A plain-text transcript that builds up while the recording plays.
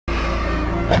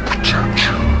I'll protect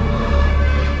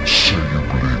you. Say you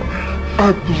believe me.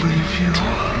 I believe you.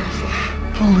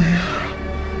 Believe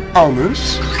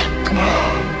Alice.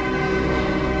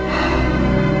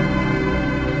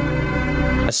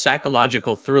 A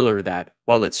psychological thriller that,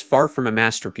 while it's far from a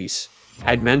masterpiece,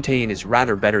 I'd maintain is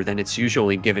rather better than it's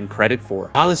usually given credit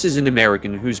for. Alice is an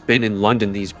American who's been in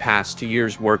London these past 2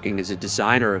 years working as a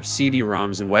designer of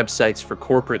CD-ROMs and websites for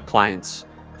corporate clients.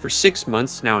 For 6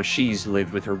 months now she's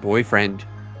lived with her boyfriend,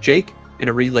 Jake, in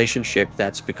a relationship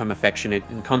that's become affectionate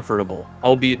and comfortable,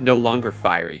 albeit no longer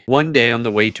fiery. One day on the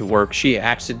way to work she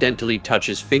accidentally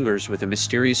touches fingers with a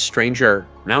mysterious stranger,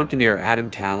 mountaineer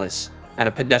Adam Tallis, at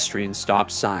a pedestrian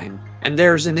stop sign, and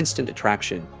there's an instant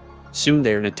attraction. Soon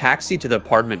they're in a taxi to the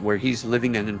apartment where he's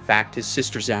living and in fact his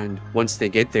sister's, and once they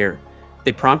get there,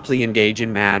 they promptly engage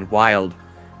in mad, wild,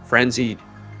 frenzied,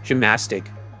 gymnastic,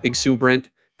 exuberant,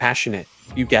 passionate,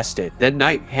 you guessed it. That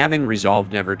night, having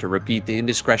resolved never to repeat the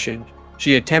indiscretion,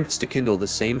 she attempts to kindle the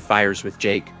same fires with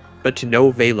Jake, but to no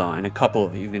avail, and a couple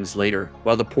of evenings later,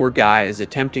 while the poor guy is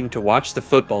attempting to watch the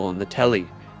football on the telly,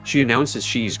 she announces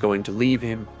she's going to leave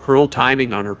him. Cruel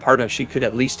timing on her part, as she could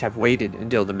at least have waited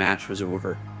until the match was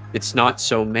over. It's not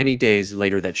so many days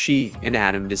later that she and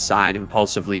Adam decide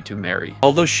impulsively to marry.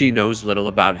 Although she knows little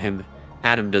about him,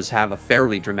 Adam does have a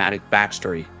fairly dramatic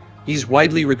backstory. He's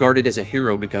widely regarded as a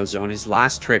hero because on his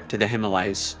last trip to the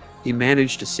Himalayas, he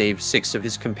managed to save 6 of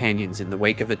his companions in the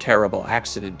wake of a terrible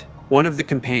accident. One of the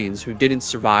companions who didn't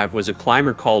survive was a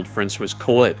climber called Francois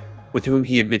Poulet, with whom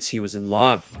he admits he was in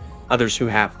love. Others who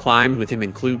have climbed with him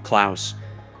include Klaus,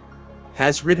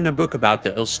 has written a book about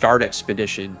the ill-starred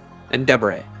expedition, and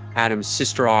Deborah, Adam's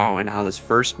sister-in-law. When Alice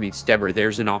first meets Deborah,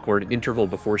 there's an awkward interval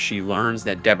before she learns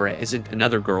that Deborah isn't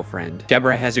another girlfriend.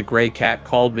 Deborah has a gray cat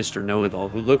called Mr. Noelle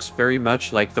who looks very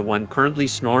much like the one currently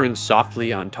snoring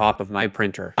softly on top of my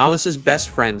printer. Alice's best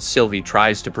friend Sylvie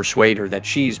tries to persuade her that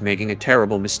she's making a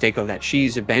terrible mistake, or that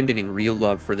she's abandoning real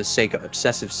love for the sake of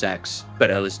obsessive sex, but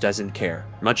Alice doesn't care.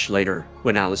 Much later,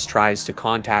 when Alice tries to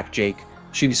contact Jake,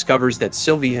 she discovers that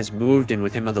Sylvie has moved in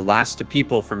with him, and the last 2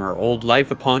 people from her old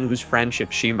life upon whose friendship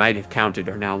she might have counted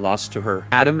are now lost to her.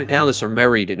 Adam and Alice are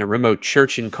married in a remote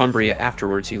church in Cumbria.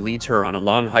 Afterwards he leads her on a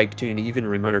long hike to an even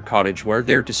remoter cottage where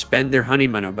they're to spend their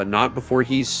honeymoon, but not before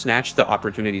he's snatched the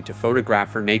opportunity to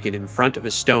photograph her naked in front of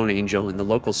a stone angel in the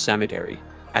local cemetery.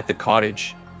 At the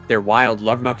cottage, their wild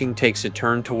lovemaking takes a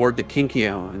turn toward the kinky,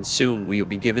 and soon we'll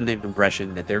be given the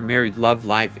impression that their married love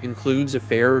life includes a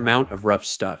fair amount of rough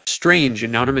stuff. Strange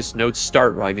anonymous notes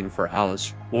start arriving for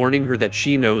Alice, warning her that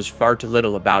she knows far too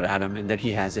little about Adam and that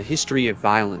he has a history of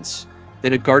violence.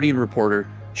 Then a Guardian reporter,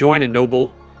 Joanna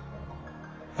Noble,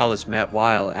 Alice met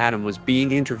while Adam was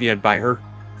being interviewed by her,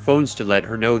 phones to let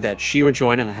her know that she or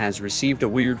Joanna has received a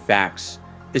weird fax.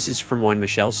 This is from one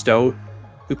Michelle Stowe,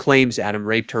 who claims Adam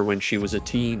raped her when she was a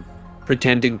teen.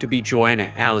 Pretending to be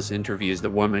Joanna, Alice interviews the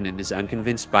woman and is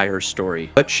unconvinced by her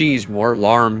story. But she's more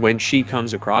alarmed when she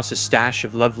comes across a stash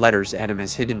of love letters Adam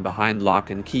has hidden behind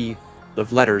lock and key.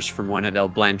 Love letters from one Adele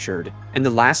Blanchard, and the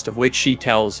last of which she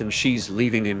tells him she's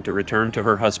leaving him to return to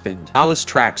her husband. Alice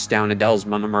tracks down Adele's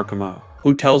mama Markham,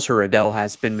 who tells her Adele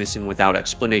has been missing without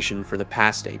explanation for the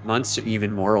past 8 months.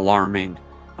 Even more alarming,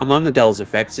 among Adele's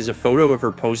effects is a photo of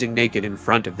her posing naked in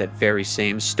front of that very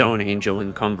same stone angel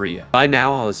in Cumbria. By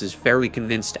now Alice is fairly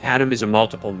convinced Adam is a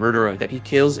multiple murderer, that he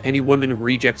kills any woman who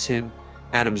rejects him.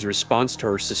 Adam's response to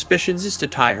her suspicions is to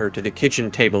tie her to the kitchen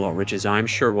table, which is I'm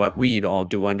sure what we'd all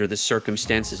do under the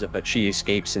circumstances, but she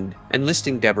escapes and,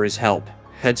 enlisting Deborah's help,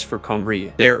 heads for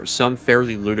Cumbria. There are some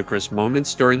fairly ludicrous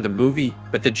moments during the movie,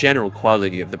 but the general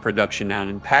quality of the production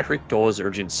and Patrick Dole's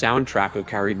urgent soundtrack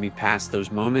carried me past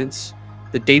those moments.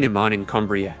 The denouement in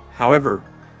Cumbria, however,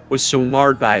 was so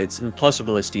marred by its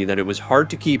implausibility that it was hard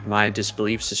to keep my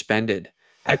disbelief suspended.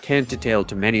 I can't detail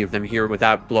too many of them here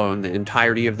without blowing the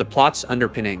entirety of the plot's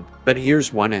underpinning, but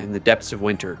here's one. In the depths of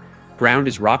winter, ground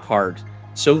is rock hard,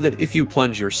 so that if you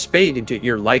plunge your spade into it,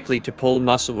 you're likely to pull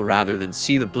muscle rather than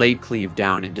see the blade cleave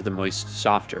down into the moist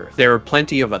soft earth. There are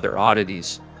plenty of other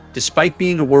oddities. Despite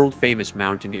being a world-famous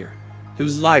mountaineer,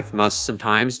 whose life must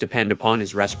sometimes depend upon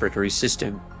his respiratory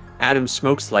system, Adam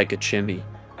smokes like a chimney.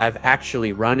 I've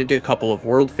actually run into a couple of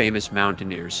world-famous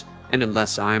mountaineers, and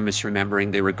unless I'm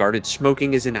misremembering, they regarded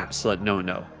smoking as an absolute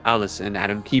no-no. Alice and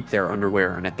Adam keep their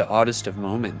underwear on at the oddest of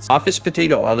moments. Office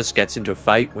potato Alice gets into a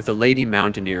fight with a lady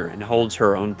mountaineer and holds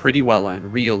her own pretty well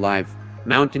in real life.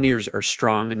 Mountaineers are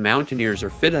strong and mountaineers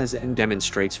are fit, as Chen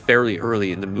demonstrates fairly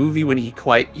early in the movie when he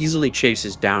quite easily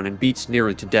chases down and beats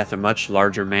nearly to death a much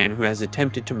larger man who has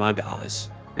attempted to mug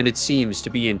Alice. And it seems to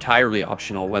be entirely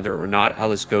optional whether or not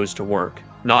Alice goes to work.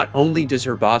 Not only does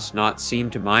her boss not seem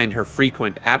to mind her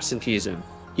frequent absenteeism,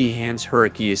 He hands her a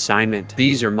key assignment.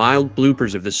 These are mild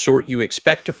bloopers of the sort you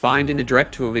expect to find in a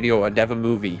direct-to-video Adeva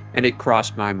movie, and it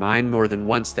crossed my mind more than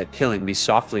once that Killing Me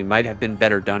Softly might have been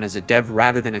better done as a dev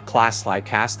rather than a class-like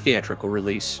cast theatrical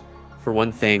release. For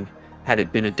one thing, had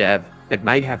it been a dev, it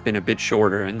might have been a bit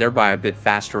shorter and thereby a bit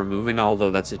faster moving,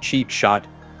 although that's a cheap shot.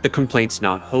 The complaint's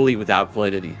not wholly without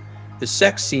validity. The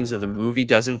sex scenes of the movie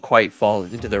doesn't quite fall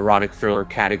into the erotic thriller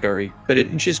category, but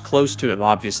it inches close to it,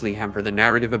 obviously hamper the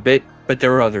narrative a bit, but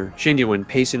there are other genuine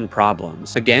pacing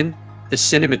problems. Again, the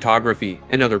cinematography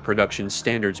and other production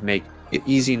standards make it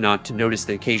easy not to notice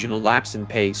the occasional lapse in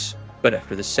pace, but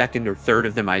after the second or third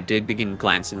of them I did begin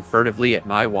glancing furtively at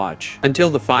my watch.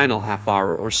 Until the final half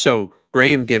hour or so,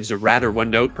 Graham gives a rather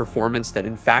one-note performance that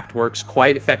in fact works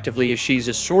quite effectively, as she's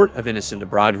a sort of innocent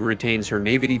abroad who retains her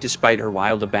naivety despite her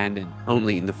wild abandon.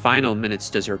 Only in the final minutes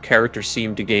does her character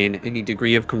seem to gain any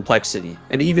degree of complexity,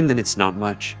 and even then it's not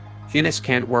much. Fiennes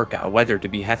can't work out whether to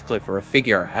be Heathcliff or a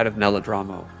figure out of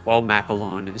melodrama, while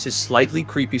McElhone, as his slightly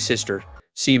creepy sister,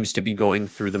 seems to be going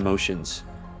through the motions.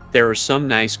 There are some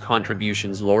nice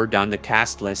contributions lower down the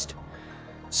cast list,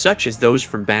 such as those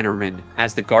from Bannerman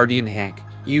as the guardian hag,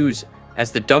 Hughes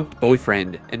as the dumped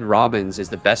boyfriend, and Robbins as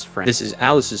the best friend. This is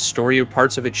Alice's story, or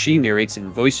parts of it she narrates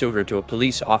in voiceover to a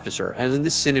police officer, and in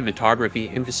this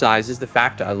cinematography emphasizes the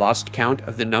fact I lost count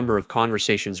of the number of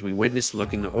conversations we witnessed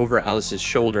looking over Alice's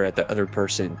shoulder at the other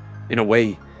person. In a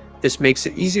way, this makes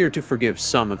it easier to forgive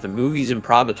some of the movie's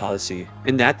improbability,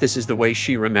 in that this is the way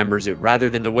she remembers it rather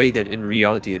than the way that in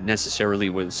reality it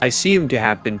necessarily was. I seem to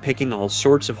have been picking all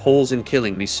sorts of holes in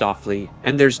Killing Me Softly,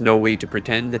 and there's no way to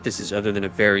pretend that this is other than a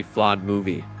very flawed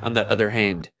movie. On the other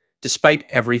hand, despite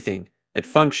everything, it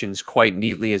functions quite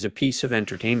neatly as a piece of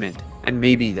entertainment, and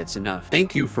maybe that's enough.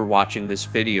 Thank you for watching this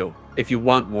video. If you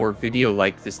want more video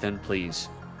like this, then please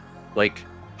like,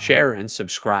 share, and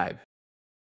subscribe.